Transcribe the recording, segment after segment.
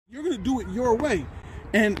You're going to do it your way.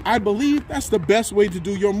 And I believe that's the best way to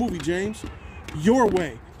do your movie, James. Your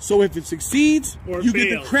way. So if it succeeds, you get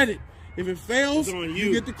the credit. If it fails,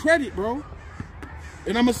 you get the credit, bro.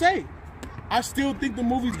 And I'm going to say, I still think the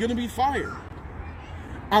movie's going to be fire.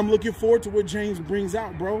 I'm looking forward to what James brings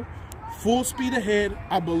out, bro. Full speed ahead.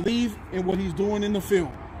 I believe in what he's doing in the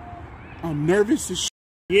film. I'm nervous as shit.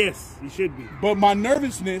 Yes, you should be. But my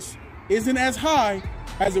nervousness isn't as high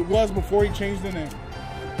as it was before he changed the name.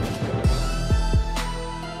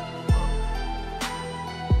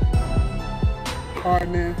 All right,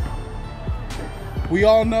 man. We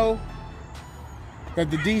all know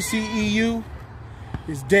that the DCEU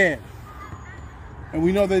is dead. And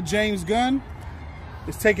we know that James Gunn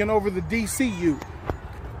is taking over the DCU.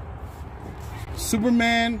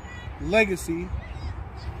 Superman Legacy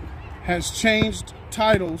has changed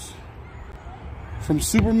titles from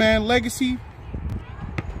Superman Legacy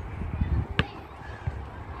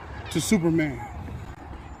to Superman.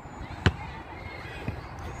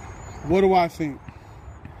 What do I think?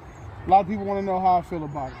 A lot of people want to know how I feel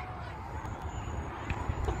about it.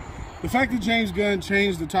 The fact that James Gunn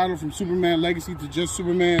changed the title from Superman Legacy to just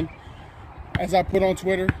Superman, as I put on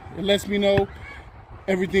Twitter, it lets me know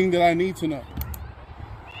everything that I need to know.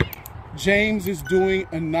 James is doing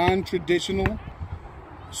a non-traditional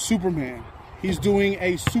Superman. He's doing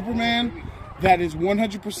a Superman that is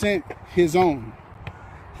 100% his own.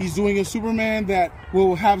 He's doing a Superman that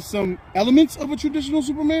will have some elements of a traditional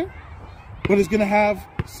Superman, but it's going to have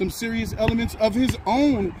some serious elements of his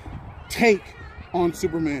own take on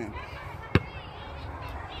Superman.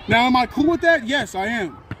 Now, am I cool with that? Yes, I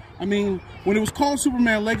am. I mean, when it was called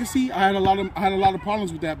Superman Legacy, I had a lot of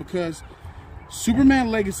problems with that, because Superman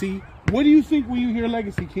Legacy, what do you think when you hear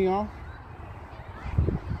Legacy, Keon?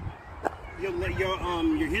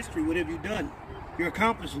 Your history, what have you done? Your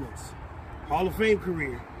accomplishments, Hall of Fame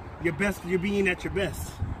career, you're being at your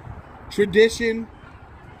best. Tradition,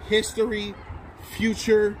 history,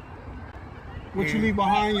 future, what you leave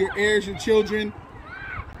behind, your heirs, your children.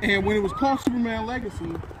 And when it was called Superman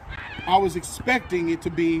Legacy, I was expecting it to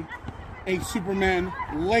be a Superman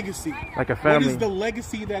legacy. Like a family. What is the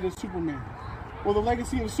legacy that is Superman? Well, the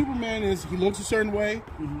legacy of Superman is he looks a certain way,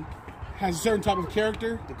 has a certain type of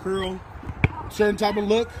character, the curl, certain type of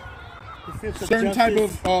look, certain type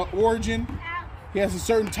of origin. He has a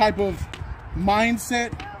certain type of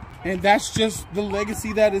mindset, and that's just the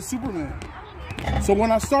legacy that is Superman. So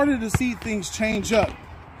when I started to see things change up,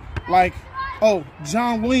 like, oh,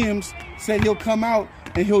 John Williams said he'll come out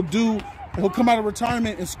and he'll come out of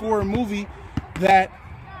retirement and score a movie that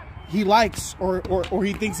he likes or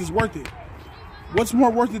he thinks is worth it. What's more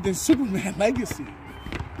worth it than Superman Legacy?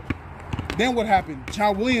 Then what happened?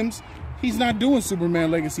 John Williams, he's not doing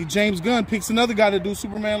Superman Legacy. James Gunn picks another guy to do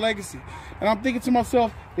Superman Legacy. And I'm thinking to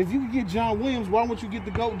myself, if you could get John Williams, why won't you get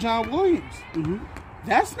the GOAT John Williams?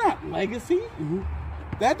 That's not legacy.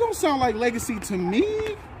 That don't sound like legacy to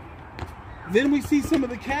me. Then we see some of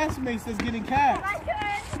the castmates that's getting cast.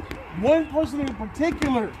 One person in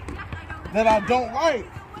particular that I don't like.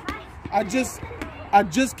 I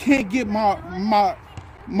just can't get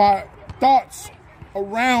my thoughts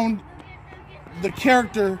around the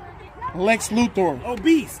character Lex Luthor. Oh,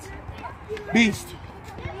 Beast. Beast.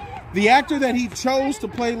 The actor that he chose to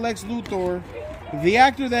play Lex Luthor, the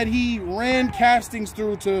actor that he ran castings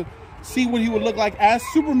through to see what he would look like as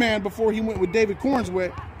Superman before he went with David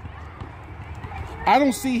Cornswet, I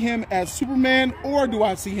don't see him as Superman, or do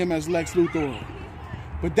I see him as Lex Luthor?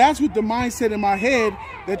 But that's with the mindset in my head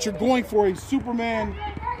that you're going for a Superman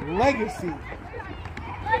legacy.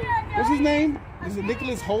 What's his name? Is it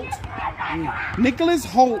Nicholas Hoult? Nicholas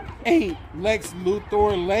Hoult ain't Lex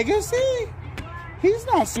Luthor legacy. He's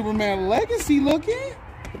not Superman legacy looking.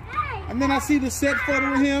 And then I see the set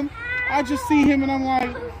photo of him. I just see him and I'm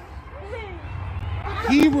like,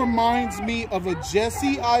 he reminds me of a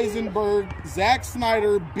Jesse Eisenberg, Zack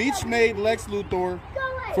Snyder, bitch-made Lex Luthor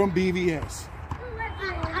from BVS.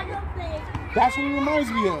 That's what he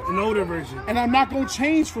reminds me of. An older version. And I'm not going to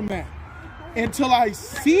change from that until I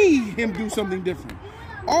see him do something different.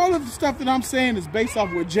 All of the stuff that I'm saying is based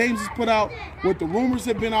off what James has put out, what the rumors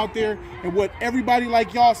have been out there, and what everybody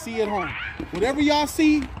like y'all see at home. Whatever y'all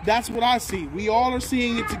see, that's what I see. We all are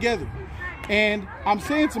seeing it together. And I'm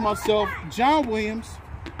saying to myself, John Williams,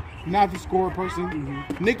 not the scorer person.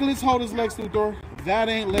 Nicholas Hoult is Lex Luthor. That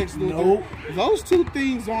ain't Lex Luthor. Nope. Those two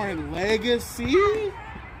things aren't legacy.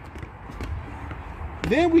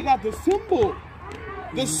 Then we got the symbol,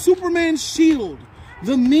 the Superman shield,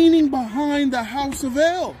 the meaning behind the House of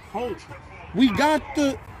L. We got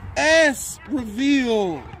the S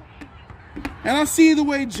reveal. And I see the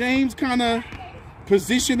way James kind of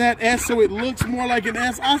position that S so it looks more like an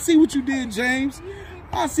S. I see what you did, James.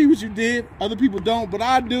 I see what you did. Other people don't, but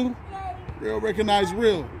I do. Real recognize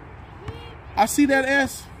real. I see that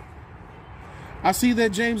S. I see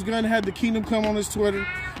that James Gunn had the Kingdom Come on his Twitter.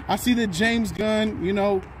 I see that James Gunn, you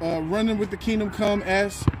know, running with the Kingdom Come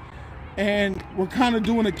S. And we're kind of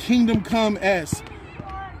doing a Kingdom Come S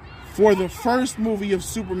for the first movie of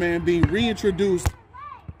Superman being reintroduced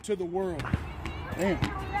to the world. Damn.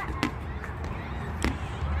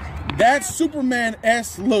 That Superman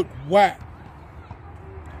S looked whack.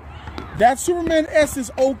 That Superman S is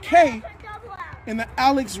okay in the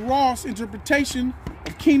Alex Ross interpretation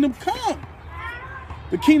of Kingdom Come.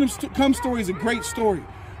 The Kingdom Come story is a great story.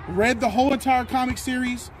 Read the whole entire comic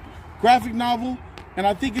series, graphic novel, and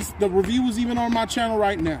I think the review is even on my channel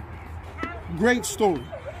right now. Great story.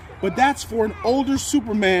 But that's for an older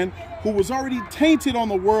Superman who was already tainted on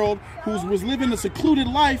the world, who was living a secluded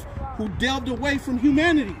life, who delved away from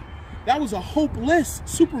humanity. That was a hopeless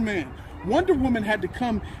Superman. Wonder Woman had to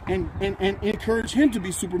come and encourage him to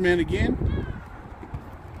be Superman again.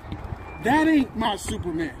 That ain't my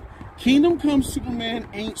Superman. Kingdom Come Superman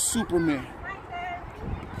ain't Superman.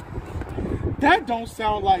 That don't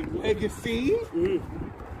sound like Legacy.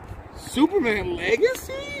 Superman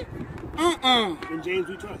Legacy? And James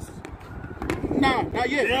we trust. Nah, not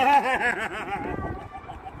yet.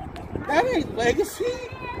 That ain't Legacy.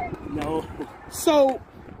 No. So,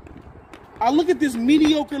 I look at this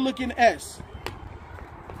mediocre looking S.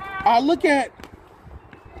 I look at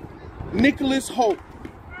Nicholas Hoult,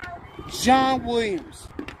 John Williams.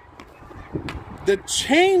 The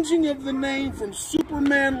changing of the name from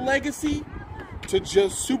Superman Legacy to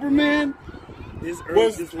just Superman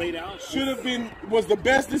was the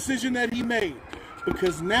best decision that he made.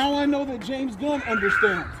 Because now I know that James Gunn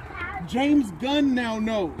understands. James Gunn now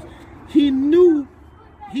knows. He knew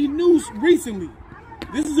recently.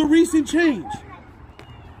 This is a recent change.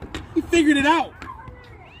 He figured it out.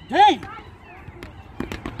 Dang.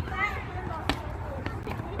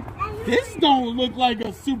 This don't look like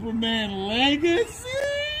a Superman Legacy.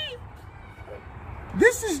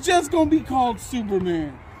 This is just gonna be called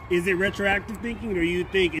Superman. Is it retroactive thinking, or you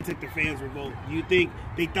think it took the fans' revolt? You think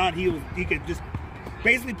they thought he could just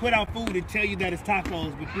basically put out food and tell you that it's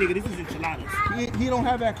tacos, but nigga, this is enchiladas. He don't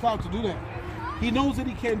have that clout to do that. He knows that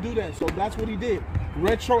he can't do that, so that's what he did.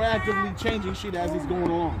 Retroactively changing shit as he's going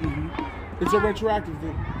along. It's a retroactive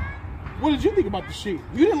thing. What did you think about the shit?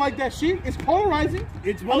 You didn't like that shit? It's polarizing.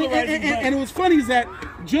 It's polarizing. And it was funny is that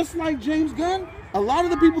just like James Gunn, a lot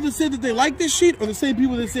of the people that said that they like this shit are the same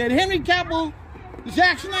people that said Henry Cavill,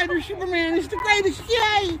 Zack Snyder, Superman is the greatest.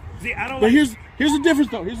 Yay! See, I don't. But here's the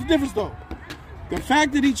difference though. Here's the difference though. The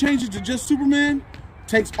fact that he changed it to just Superman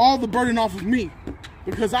takes all the burden off of me,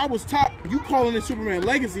 because I was taught you calling it Superman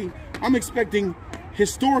Legacy. I'm expecting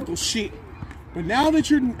historical shit. But now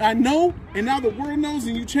that I know, and now the world knows,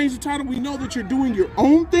 and you change the title, we know that you're doing your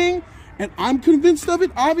own thing, and I'm convinced of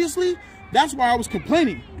it, obviously. That's why I was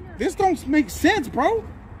complaining. This don't make sense, bro.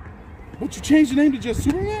 But you changed the name to just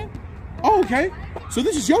Superman? Oh, okay. So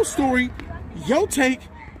this is your story, your take,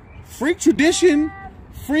 freak tradition,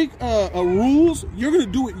 freak rules. You're going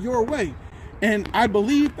to do it your way. And I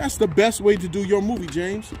believe that's the best way to do your movie,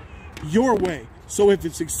 James. Your way. So if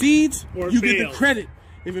it succeeds, you get the credit.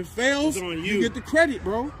 If it fails, you get the credit,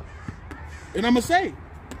 bro. And I'm going to say,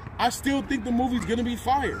 I still think the movie's going to be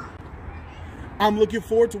fire. I'm looking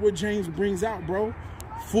forward to what James brings out, bro.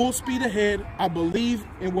 Full speed ahead. I believe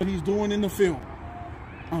in what he's doing in the film.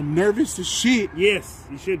 I'm nervous as shit. Yes,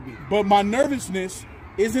 you should be. But my nervousness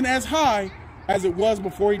isn't as high as it was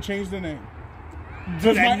before he changed the name.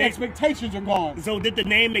 Because my expectations are gone. So did the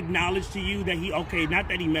name acknowledge to you that not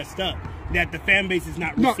that he messed up, that the fan base is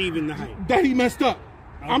not receiving the hype? That he messed up.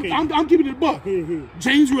 Okay. I'm keeping it a buck.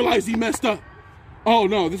 James realized he messed up. Oh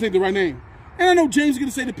no, this ain't the right name. And I know James is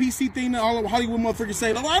gonna say the PC thing that all of Hollywood motherfuckers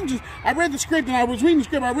say. Oh, I read the script and I was reading the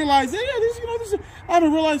script. I realized, I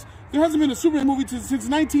haven't realized there hasn't been a Superman movie since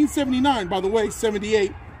 1979. By the way,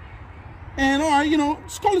 78. And all right,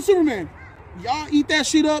 just call it Superman. Y'all eat that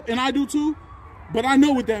shit up, and I do too. But I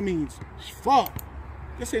know what that means. Fuck.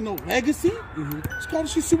 This ain't no legacy. Just call it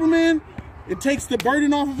shit Superman. It takes the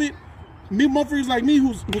burden off of it. Me motherfuckers like me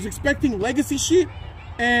who's expecting legacy shit,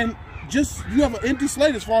 and just you have an empty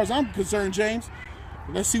slate as far as I'm concerned, James.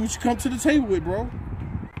 Let's see what you come to the table with, bro.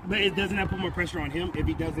 But it doesn't that put more pressure on him if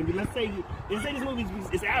he doesn't? Let's say this movie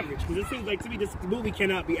is average, because it seems like to me this movie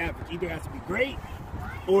cannot be average. Either it has to be great,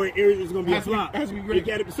 or it's going to be a flop. It has to be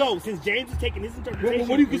great. So since James is taking his interpretation,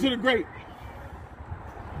 what do you consider great?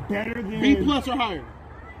 Better than B+ or higher?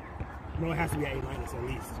 No, it has to be an A- at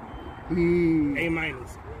least.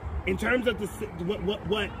 A-. In terms of the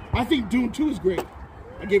what I think Dune 2 is great.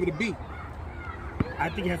 I gave it a B. I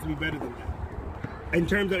think it has to be better than that. In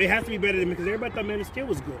terms of, it has to be better than, because everybody thought Man of Steel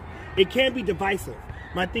was good. It can be divisive.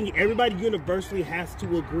 My thing, everybody universally has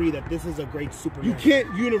to agree that this is a great Superman. You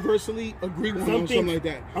can't universally agree with something like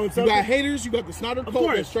that. You got haters, you got the Snyder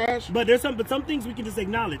Code that's trash. But there's some things we can just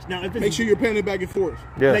acknowledge. Now, if it's, make sure you're paying it back and forth.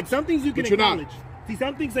 Yeah. Like some things you can acknowledge. See,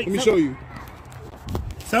 some things like, let me show you.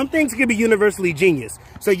 Some things can be universally genius.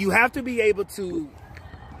 So you have to be able to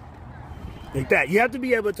like that. You have to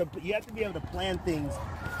be able to plan things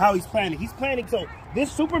how he's planning. He's planning, so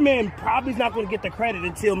this Superman probably is not going to get the credit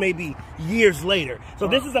until maybe years later. So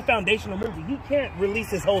this is a foundational movie. He can't release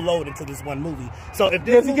his whole load into this one movie. So if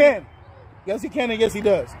this he can. Yes, he can, and yes, he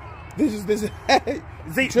does. This is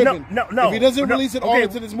See, tripping. no. If he doesn't release it all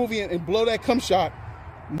into this movie and blow that cum shot,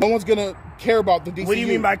 no one's gonna care about the DCU. What do you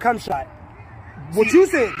mean by cum shot? What you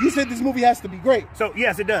said this movie has to be great. So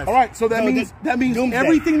yes, it does. All right, so that means Doomsday.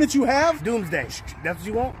 everything that you have. Doomsday. That's what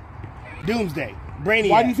you want. Doomsday. Brainiac.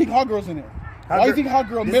 Why do you think Hot Girl's in there? Why do you think Hot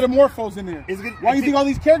Girl Metamorpho's in there? Why do you think all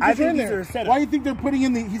these characters are in there? Why do you think they're putting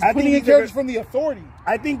in he's putting in characters from the Authority?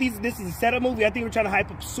 I think this is a setup movie. I think we're trying to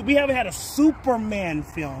hype up. So we haven't had a Superman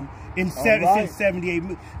film since '78.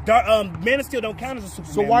 Man of Steel don't count as a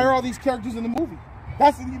Superman. So why are all these characters in the movie?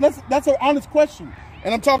 That's an honest question,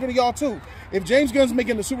 and I'm talking to y'all too. If James Gunn's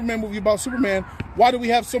making a Superman movie about Superman, why do we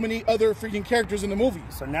have so many other freaking characters in the movie?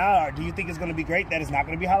 So now, do you think it's going to be great that it's not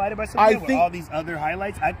going to be highlighted by Superman with all these other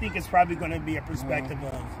highlights? I think it's probably going to be a perspective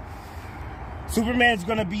of Superman's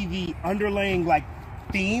going to be the underlying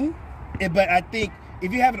theme, but I think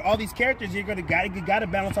if you have all these characters, you got to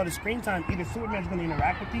balance all the screen time. Either Superman's going to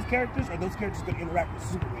interact with these characters, or those characters are going to interact with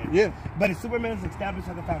Superman. Yeah. But if Superman's established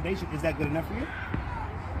as a foundation, is that good enough for you?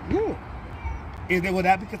 Yeah. Would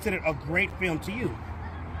that be considered a great film to you?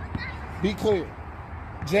 Be clear.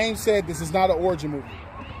 James said this is not an origin movie.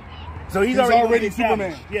 So he's already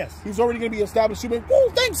Superman. Yes. He's already going to be established Superman. Woo,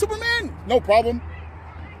 thanks, Superman. No problem.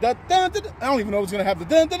 I don't even know what's going to have the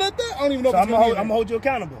I don't even know what's going to happen. I'm going to hold you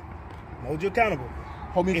accountable.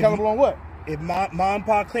 Hold me accountable on what? If Mom and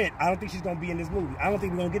Pa Kent, I don't think she's going to be in this movie. I don't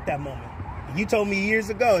think we're going to get that moment. You told me years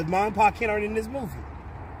ago, if Mom and Pa Kent aren't in this movie,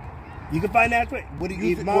 you can find that quick. What are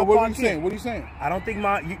you saying? What are you saying? I don't think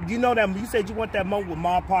you know that you said you want that moment with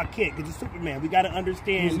Ma and Pa Kent because you're Superman. We got to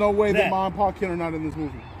understand. There's no way that Ma and Pa Kent are not in this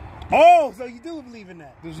movie. Oh, so you do believe in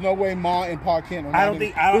that? There's no way Ma and Pa Kent are not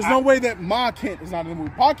There's no way that Ma Kent is not in the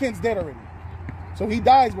movie. Pa Kent's dead already. So he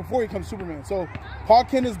dies before he becomes Superman. So Pa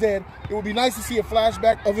Kent is dead. It would be nice to see a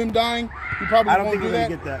flashback of him dying. He probably won't do that.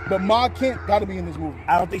 Get that. But Ma Kent got to be in this movie.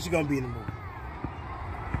 I don't think she's going to be in the movie.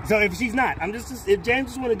 So if she's not, if James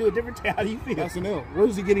just want to do a different take, how do you feel? That's an L. Where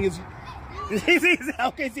is he getting his?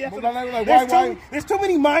 Okay, see, there's too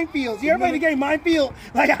many minefields. You ever play the game Minefield?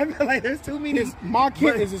 I feel like there's too many. Ma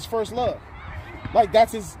Kent is his first love.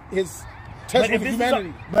 That's his test with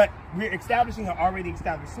humanity. But we're establishing an already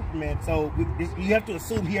established Superman, so you have to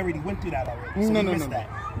assume he already went through that already. So no.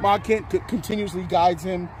 Ma Kent continuously guides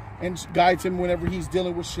him whenever he's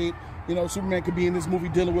dealing with shit. You know, Superman could be in this movie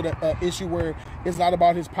dealing with an issue where it's not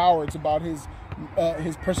about his power, it's about his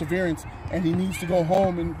perseverance, and he needs to go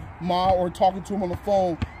home and Ma or talking to him on the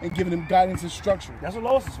phone and giving him guidance and structure. That's what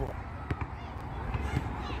Lois is for.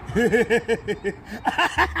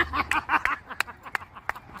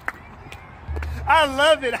 I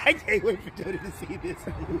love it. I can't wait for Jody to see this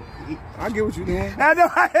movie. I get what you're doing. I know.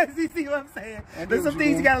 You see what I'm saying? There's some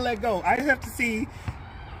things you gotta let go. I just have to see.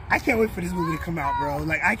 I can't wait for this movie to come out, bro.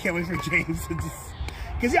 I can't wait for James to just...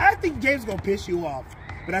 Because I think James is going to piss you off.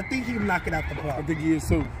 But I think he'll knock it out the park. I think he is,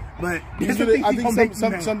 too. But I think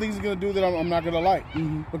some things he's going to do that I'm not going to like.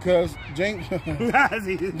 Because James...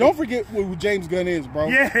 Don't forget who James Gunn is, bro.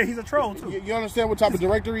 Yeah, he's a troll, too. You understand what type of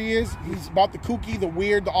director he is? He's about the kooky, the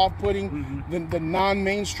weird, the off-putting, the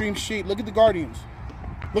non-mainstream shit. Look at the Guardians.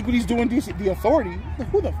 Look what he's doing. The Authority.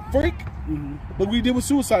 Who the freak? Look what he did with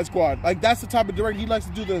Suicide Squad. That's the type of director he likes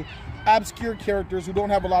to do. The obscure characters who don't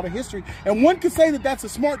have a lot of history. And one could say that that's a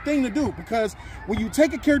smart thing to do, because when you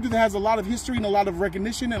take a character that has a lot of history and a lot of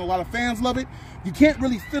recognition and a lot of fans love it, you can't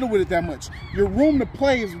really fiddle with it that much. Your room to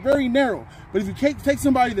play is very narrow. But if you take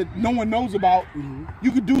somebody that no one knows about,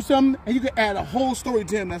 you could do something and you could add a whole story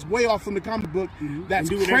to him that's way off from the comic book, that's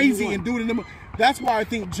crazy, and do it in the... That's why I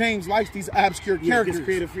think James likes these obscure characters.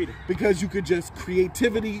 Creative freedom. Because you could just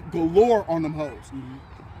creativity galore on them hoes.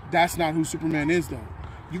 That's not who Superman is, though.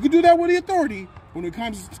 You could do that with the Authority. When it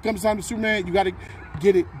comes time to Superman, you got to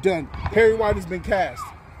get it done. Perry White has been cast.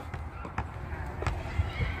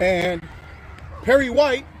 And Perry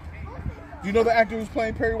White, do you know the actor who's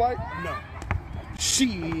playing Perry White? No.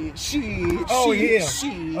 She. Oh, yeah.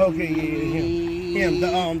 She. Okay, yeah.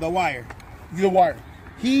 Him, the Wire. The Wire.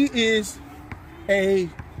 He is a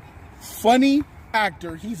funny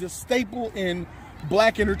actor. He's a staple in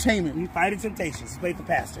black entertainment. Fighting Temptations. He played the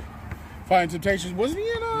pastor. Fighting Temptations. Wasn't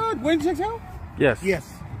he in When Tex Hill? Yes. Yeah,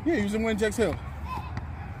 he was in When Tex Hill.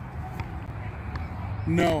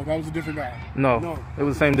 No, that was a different guy. No, it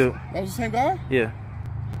was the same dude. That was the same guy? Yeah.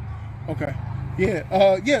 Okay.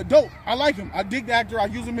 Yeah. Yeah, dope. I like him. I dig the actor. I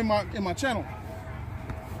use him in my channel.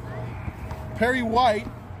 Perry White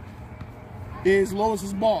is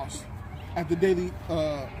Lois's boss at the Daily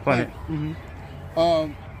Planet.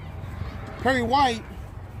 Mm-hmm. Perry White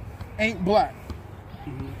ain't black.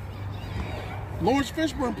 Lawrence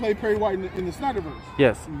Fishburne played Perry White in the Snyderverse.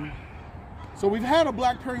 Yes. So we've had a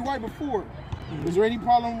black Perry White before. Is there any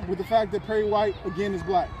problem with the fact that Perry White again is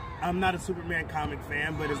black? I'm not a Superman comic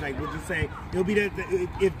fan, but it's like, would you say it'll be that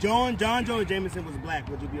if John Jonah Jameson was black,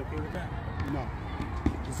 would you be okay with that? No.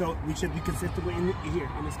 So we should be consistent with here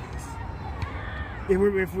in this case. If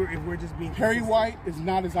we're just being Perry consistent. White is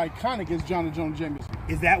not as iconic as Jonah Jameson.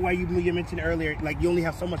 Is that why you mentioned earlier, like you only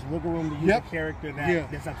have so much wiggle room to use a character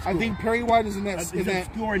that's obscure? I think Perry White is in that. It's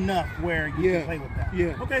obscure enough where you can play with that.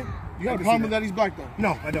 Yeah. Okay. You got a problem with that he's black though?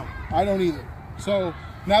 No, I don't. I don't either. So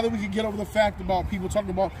now that we can get over the fact about people talking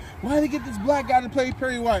about why they get this black guy to play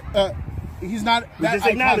Perry White, he's not. We just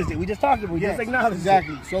acknowledged it. We just talked about it. We just acknowledged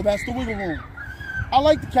exactly. So that's the wiggle room. I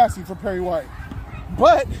like the casting for Perry White,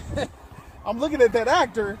 but I'm looking at that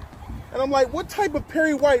actor, and I'm like, what type of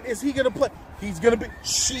Perry White is he gonna play? He's gonna be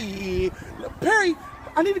Perry.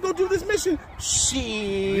 I need to go do this mission.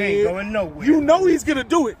 He ain't going nowhere. You know he's gonna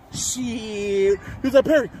do it. He was like,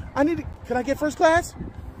 Perry, can I get first class?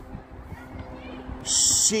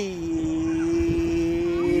 You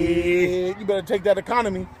better take that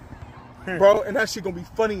economy, bro, and that shit gonna be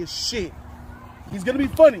funny as shit. He's gonna be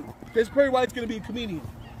funny. Because Perry White's gonna be a comedian.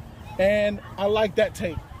 And I like that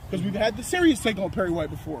take. Because we've had the serious take on Perry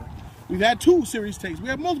White before. We've had 2 serious takes. We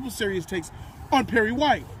have multiple serious takes on Perry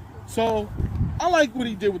White. So I like what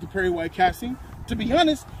he did with the Perry White casting. To be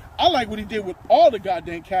honest, I like what he did with all the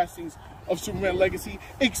goddamn castings of Superman Legacy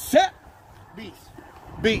except Beast.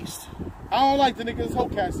 I don't like the nigga's whole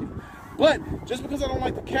casting. But just because I don't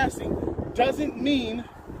like the casting doesn't mean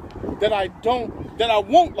that I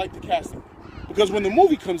won't like the casting. Because when the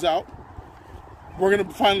movie comes out, we're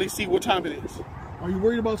gonna finally see what time it is. Are you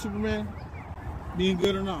worried about Superman being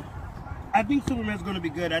good or not? I think Superman's going to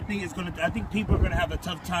be good. I think people are going to have a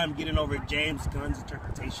tough time getting over James Gunn's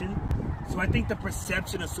interpretation. So I think the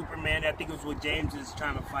perception of Superman, I think is what James is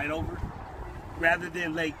trying to fight over, rather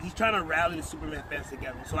than like he's trying to rally the Superman fans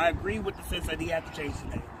together. So I agree with the sense that he had to change the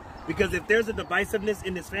name, because if there's a divisiveness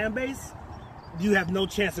in this fan base, you have no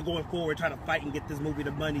chance of going forward trying to fight and get this movie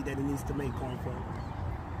the money that it needs to make going forward.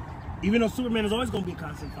 Even though Superman is always going to be a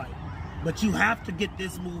constant fight. But you have to get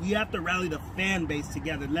this movie, you have to rally the fan base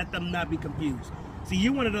together. Let them not be confused. See,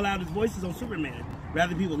 you wanted the loudest voices on Superman,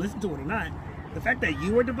 whether people listen to it or not. The fact that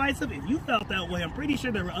you were divisive, if you felt that way, I'm pretty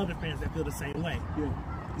sure there were other fans that feel the same way. Yeah.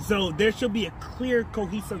 So there should be a clear,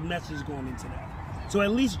 cohesive message going into that. So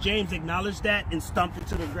at least James acknowledged that and stumped it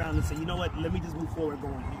to the ground and said, you know what, let me just move forward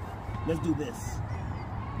going here. Let's do this.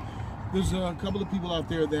 There's a couple of people out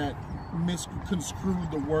there that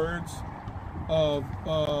misconstrued the words of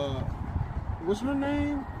what's her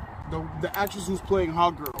name? The actress who's playing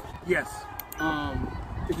Hot Girl. Yes.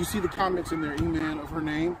 If you see the comments in their email of her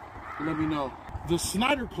name, let me know. The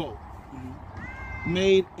Snyder Cult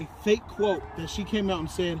made a fake quote that she came out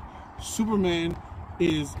and said Superman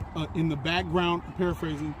is in the background,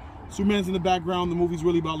 paraphrasing, Superman's in the background, the movie's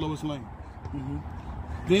really about Lois Lane.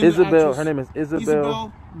 Then Isabel, her name is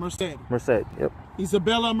Isabel Merced. Merced, yep.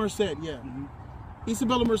 Isabella Merced, yeah.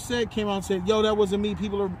 Isabella Merced came out and said, yo, that wasn't me.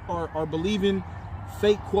 People are believing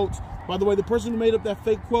fake quotes. By the way, the person who made up that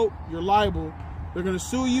fake quote, you're liable. They're going to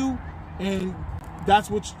sue you, and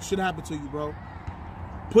that's what should happen to you, bro.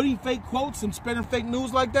 Putting fake quotes and spreading fake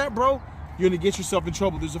news like that, bro, you're going to get yourself in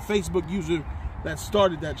trouble. There's a Facebook user that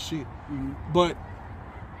started that shit. But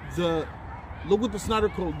look what the Snyder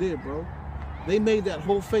Code did, bro. They made that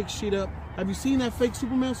whole fake shit up. Have you seen that fake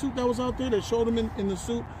Superman suit that was out there that showed him in the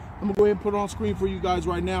suit? I'm going to go ahead and put it on screen for you guys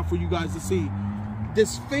right now for you guys to see.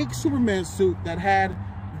 This fake Superman suit that had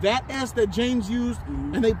that S that James used,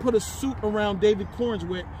 and they put a suit around David Corns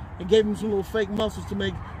with and gave him some little fake muscles to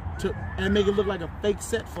make it look like a fake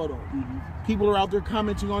set photo. People are out there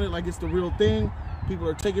commenting on it like it's the real thing. People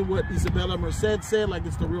are taking what Isabella Merced said like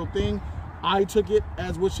it's the real thing. I took it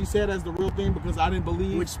as what she said as the real thing because I didn't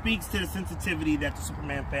believe. Which speaks to the sensitivity that the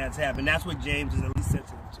Superman fans have, and that's what James is at least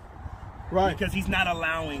sensitive to. Right. Because he's not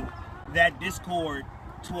allowing that discord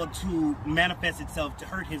to manifest itself to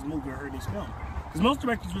hurt his movie or hurt his film. Because most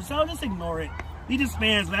directors would say, "Oh, just ignore it. He just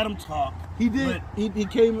fans, let him talk." He did. I think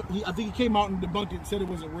he came out and debunked it and said it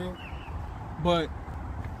wasn't real. But,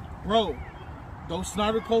 bro, those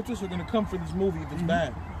Snyder cultists are gonna come for this movie if it's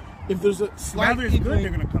bad. If there's a slight Rather it's good, they're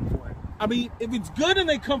gonna come for it. I mean, if it's good and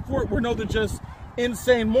they come for it, we know they're just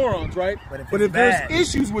insane morons, right? But if there's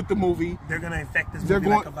issues with the movie, they're gonna infect this movie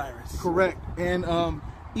like a virus. Correct. And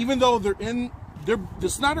even though the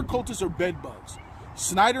Snyder cultists are bed bugs.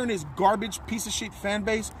 Snyder and his garbage piece of shit fan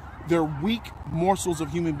base, they're weak morsels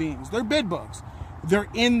of human beings. They're bed bugs. They're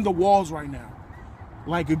in the walls right now,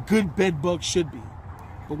 like a good bed bug should be.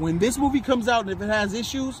 But when this movie comes out and if it has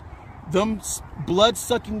issues, them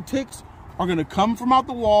blood-sucking ticks are gonna come from out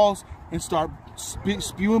the walls and start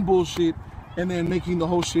spewing bullshit, and then making the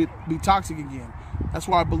whole shit be toxic again. That's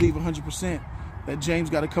why I believe 100% that James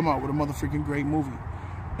got to come out with a motherfucking great movie.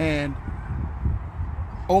 And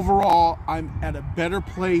overall, I'm at a better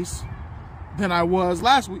place than I was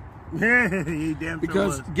last week.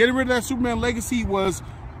 Because getting rid of that Superman legacy was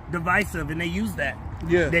divisive, and they use that.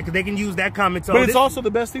 Yeah, they can use that comment. But it's also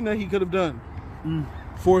the best thing that he could have done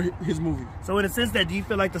for his movie. So in a sense, that do you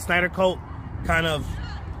feel like the Snyder Cult kind of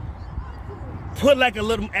put like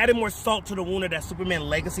added more salt to the wound of that Superman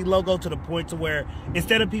legacy logo, to the point to where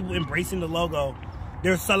instead of people embracing the logo,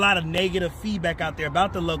 there's a lot of negative feedback out there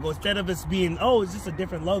about the logo. Instead of it being, oh, it's just a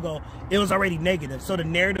different logo, it was already negative. So the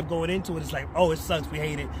narrative going into it is like, oh, it sucks, we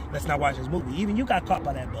hate it, let's not watch this movie. Even you got caught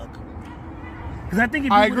by that bug. Because I think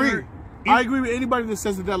if I agree. I agree with anybody that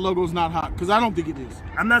says that logo is not hot, because I don't think it is.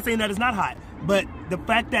 I'm not saying that it's not hot, but the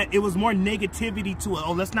fact that it was more negativity to it,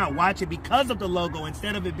 oh, let's not watch it because of the logo,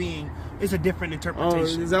 instead of it being, it's a different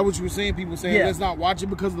interpretation. Oh, is that what you were saying? People saying, let's not watch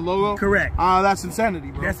it because of the logo? Correct. That's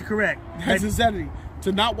insanity, bro. That's correct. That's insanity.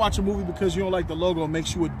 To not watch a movie because you don't like the logo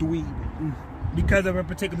makes you a dweeb. Because of a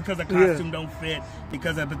particular, because the costume don't fit,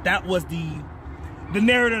 because of, but that was the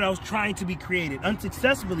narrative that was trying to be created,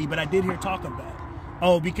 unsuccessfully, but I did hear talk of that.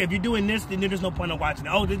 Oh, because if you're doing this, then there's no point in watching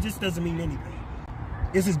it. Oh, this just doesn't mean anything.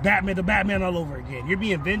 This is Batman, the Batman all over again. You're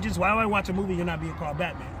being vengeance. Why would I watch a movie you're not being called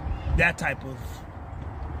Batman? That type of.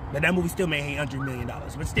 But that movie still made $800 million.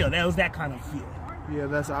 But still, that was that kind of feel. Yeah,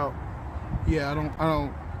 that's out. Yeah, I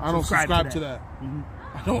don't subscribe to that.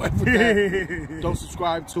 I don't ever don't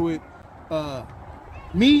subscribe to it.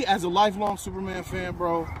 Me as a lifelong Superman fan,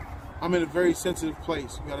 bro, I'm in a very sensitive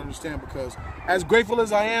place. You gotta understand, because as grateful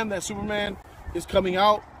as I am that Superman is coming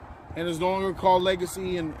out and is no longer called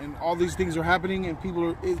Legacy, and all these things are happening, and people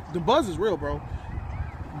are, the buzz is real, bro.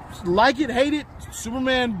 Like it, hate it,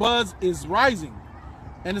 Superman buzz is rising,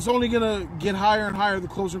 and it's only gonna get higher and higher the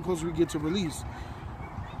closer and closer we get to release.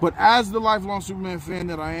 But as the lifelong Superman fan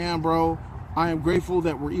that I am, bro, I am grateful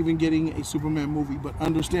that we're even getting a Superman movie. But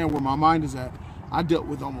understand where my mind is at. I dealt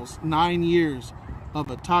with almost 9 years of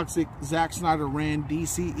a toxic Zack Snyder ran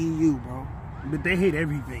DCEU, bro. But they hate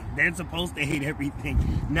everything. They're supposed to hate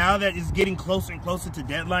everything. Now that it's getting closer and closer to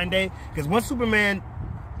deadline day, because once Superman,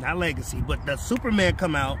 not Legacy, but the Superman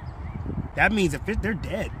come out, that means if they're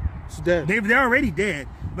dead. It's dead. They're already dead.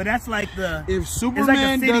 But that's like the, if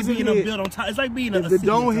Superman doesn't hit, built on top. It's like being if they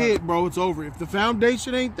don't hit, bro, it's over. If the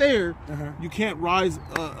foundation ain't there, you can't rise,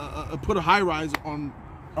 put a high rise on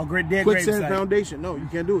a quicksand foundation. No, you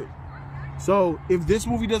can't do it. So if this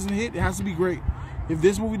movie doesn't hit, it has to be great. If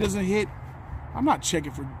this movie doesn't hit, I'm not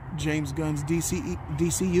checking for James Gunn's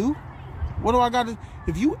DCU. What do I got to?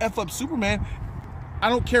 If you F up Superman, I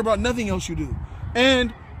don't care about nothing else you do,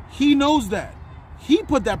 and he knows that. He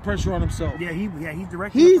put that pressure on himself. Yeah, he's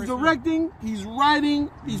directing. He's directing, he's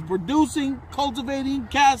writing, he's producing, cultivating,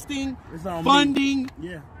 casting, funding.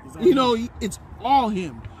 Yeah, you know, it's all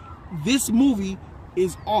him. This movie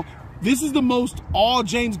is all. This is the most all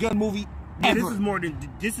James Gunn movie ever.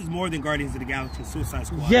 This is more than Guardians of the Galaxy, Suicide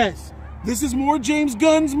Squad. Yes, this is more James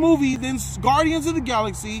Gunn's movie than Guardians of the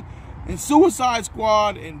Galaxy and Suicide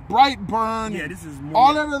Squad and Brightburn. Yeah, this is more.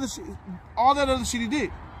 All that other shit he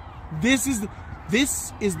did. This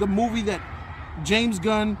is the movie that James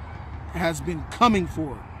Gunn has been coming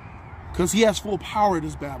for, because he has full power in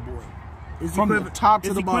this bad boy. From the top to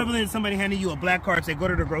the bottom. It's equivalent to somebody handing you a black card and say, go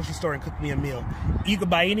to the grocery store and cook me a meal. You can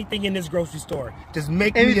buy anything in this grocery store. Just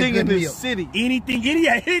make me a good meal. Anything in this city. Anything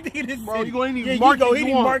in this bro, city. You go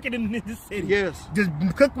any market in this city. Yes. Just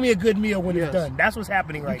cook me a good meal when it's done. That's what's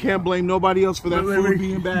happening right now. You can't blame nobody else for that food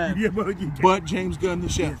being bad. Yeah, but James Gunn, the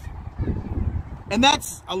chef. Yes. And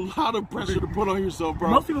that's a lot of pressure to put on yourself, bro.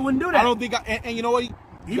 Most people wouldn't do that. I don't think, and you know what?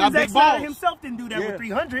 Even Zack Snyder himself didn't do that with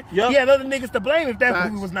 300. He had other niggas to blame if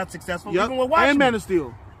that movie was not successful. Even with Watchmen. And Man of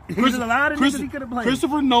Steel. There's a lot of niggas he could have played.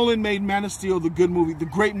 Christopher Nolan made Man of Steel the good movie, the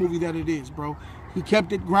great movie that it is, bro. He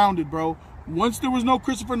kept it grounded, bro. Once there was no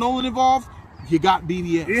Christopher Nolan involved, you got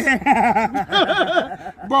BVS.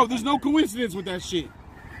 Yeah. Bro, there's no coincidence with that shit.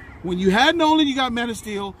 When you had Nolan, you got Man of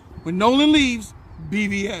Steel. When Nolan leaves,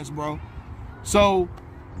 BVS, bro. So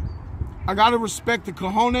I gotta respect the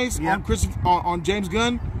cojones on James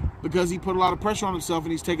Gunn, because he put a lot of pressure on himself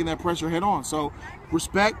and he's taking that pressure head on. So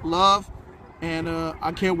respect, love, and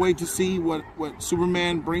I can't wait to see what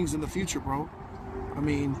Superman brings in the future, bro. I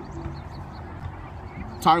mean,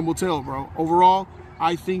 time will tell, bro. Overall,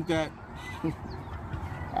 I think that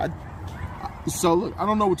so look, I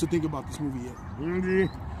don't know what to think about this movie yet.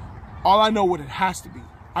 All I know what it has to be.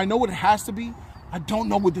 I know what it has to be. I don't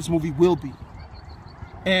know what this movie will be.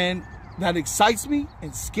 And that excites me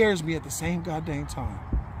and scares me at the same goddamn time.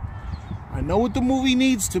 I know what the movie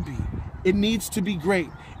needs to be. It needs to be great.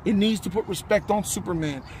 It needs to put respect on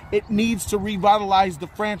Superman. It needs to revitalize the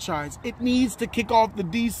franchise. It needs to kick off the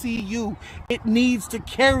DCU. It needs to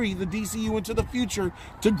carry the DCU into the future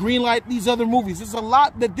to greenlight these other movies. There's a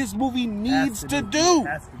lot that this movie needs to do.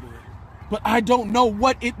 But I don't know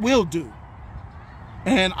what it will do.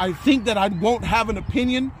 And I think that I won't have an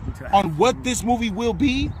opinion on what this movie will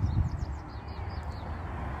be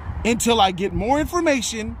until I get more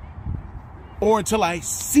information or until I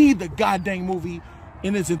see the goddamn movie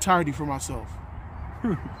in its entirety for myself.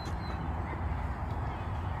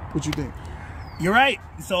 What you think? You're right.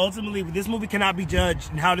 So ultimately, this movie cannot be judged,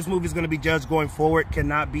 and how this movie is going to be judged going forward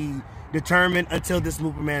cannot be determined until this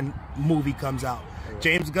Superman movie comes out.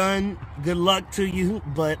 James Gunn, good luck to you,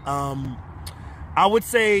 but I would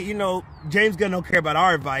say, you know, James Gunn don't care about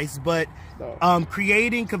our advice, but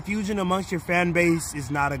creating confusion amongst your fan base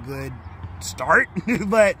is not a good start.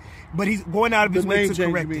 but he's going out of his way to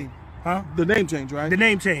correct it. Huh? The name change, right? The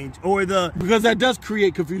name change, or because that does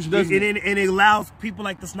create confusion, doesn't it? And it allows people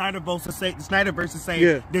like the Snyderverse to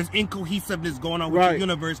say there's incohesiveness going on with the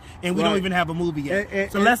universe, and we don't even have a movie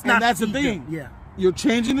yet. So let's not. And that's the thing. Yeah, you're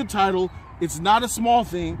changing the title. It's not a small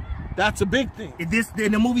thing. That's a big thing. And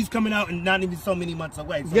the movie's coming out and not even so many months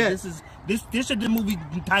away. So this should, the movie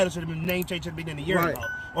title should have been, name change should have been a year ago.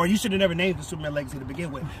 Or you should have never named the Superman Legacy to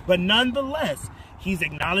begin with. But nonetheless, he's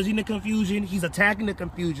acknowledging the confusion, he's attacking the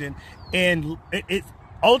confusion, and it's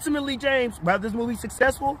ultimately, James, whether this movie's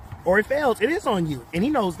successful or it fails, it is on you. And he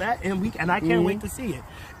knows that, and I can't wait to see it.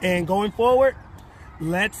 And going forward,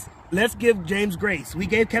 let's give James grace. We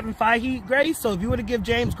gave Kevin Feige grace, so if you were to give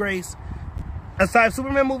James grace, aside,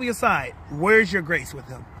 Superman movie aside, where's your grace with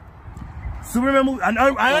him? Superman movie,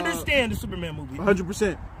 I understand the Superman movie.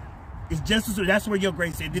 100%. It's just, that's where your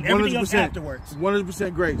grace is. Then everything else afterwards.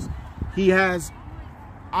 100% grace. He has,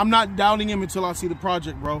 I'm not doubting him until I see the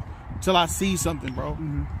project, bro. Until I see something, bro.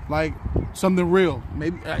 Like, something real.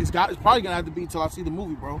 Maybe, it's probably gonna have to be until I see the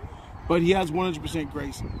movie, bro. But he has 100%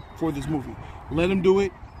 grace for this movie. Let him do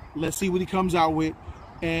it. Let's see what he comes out with.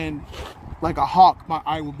 And like a hawk, my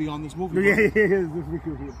eye will be on this movie.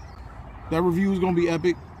 That review is gonna be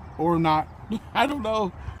epic or not. I don't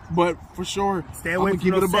know, but for sure, stay away from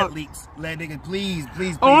those set leaks. Let nigga, please.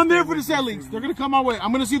 Oh, I'm there for the set leaks. They're gonna come my way.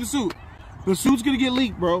 I'm gonna see the suit. The suit's gonna get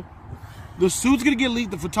leaked, bro. The suit's gonna get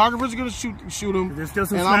leaked. The photographers are gonna shoot him. There's still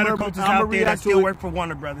some Snyder coaches out there that still work for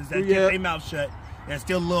Warner Brothers that keep their mouth shut. That's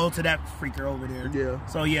still loyal to that freaker over there. Yeah.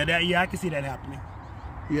 So I can see that happening.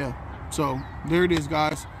 Yeah. So there it is,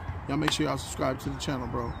 guys. Y'all make sure y'all subscribe to the channel,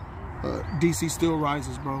 bro. DC still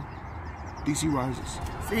rises, bro. DC rises.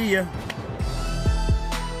 See ya.